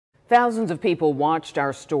Thousands of people watched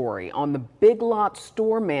our story on the Big Lots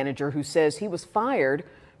store manager who says he was fired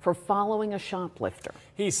for following a shoplifter.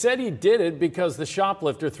 He said he did it because the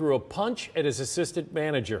shoplifter threw a punch at his assistant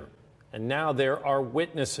manager. And now there are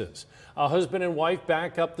witnesses. A husband and wife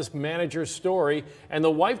back up this manager's story, and the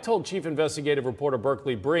wife told Chief Investigative Reporter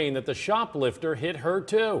Berkeley Breen that the shoplifter hit her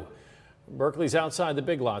too. Berkeley's outside the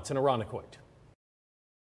Big Lots in Irondequoit.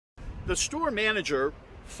 The store manager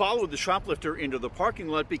followed the shoplifter into the parking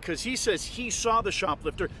lot because he says he saw the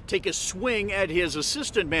shoplifter take a swing at his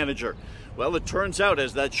assistant manager. Well, it turns out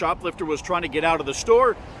as that shoplifter was trying to get out of the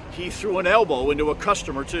store, he threw an elbow into a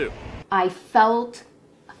customer too. I felt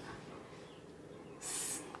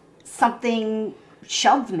something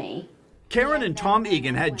shoved me. Karen and Tom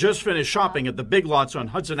Egan had just finished shopping at the Big Lots on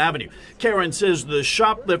Hudson Avenue. Karen says the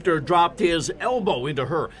shoplifter dropped his elbow into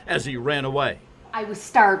her as he ran away. I was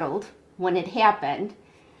startled when it happened,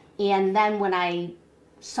 and then when I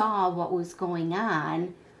saw what was going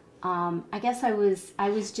on, I guess I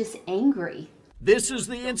was just angry. This is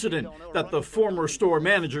the incident that the former store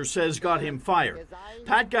manager says got him fired.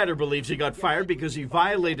 Pat Geider believes he got fired because he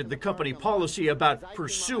violated the company policy about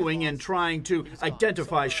pursuing and trying to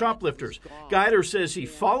identify shoplifters. Geider says he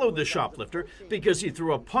followed the shoplifter because he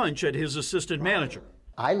threw a punch at his assistant manager.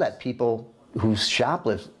 I let people who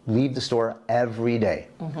shoplift leave the store every day.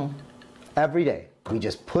 Every day. We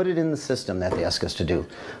just put it in the system that they ask us to do.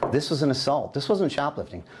 This was an assault. This wasn't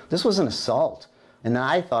shoplifting. This was an assault. And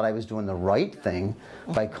I thought I was doing the right thing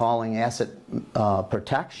by calling asset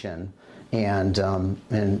protection and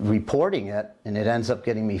reporting it, and it ends up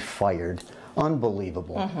getting me fired.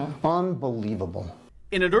 Unbelievable. Unbelievable.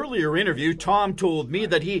 In an earlier interview, Tom told me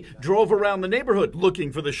that he drove around the neighborhood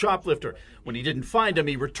looking for the shoplifter. When he didn't find him,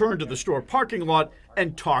 he returned to the store parking lot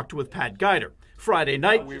and talked with Pat Geider. Friday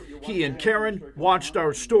night, he and Karen watched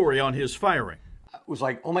our story on his firing. It was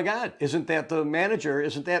like, oh my God, isn't that the manager?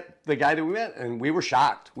 Isn't that the guy that we met? And we were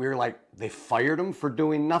shocked. We were like, they fired him for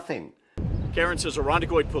doing nothing. Karen says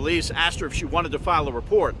Irondequoit police asked her if she wanted to file a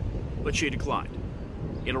report, but she declined.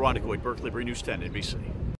 In Irondequoit, Berkeley Breen, News 10 NBC.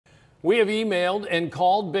 We have emailed and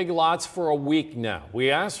called Big Lots for a week now. We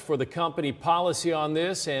asked for the company policy on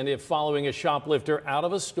this and if following a shoplifter out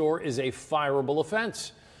of a store is a fireable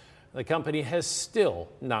offense. The company has still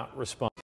not responded.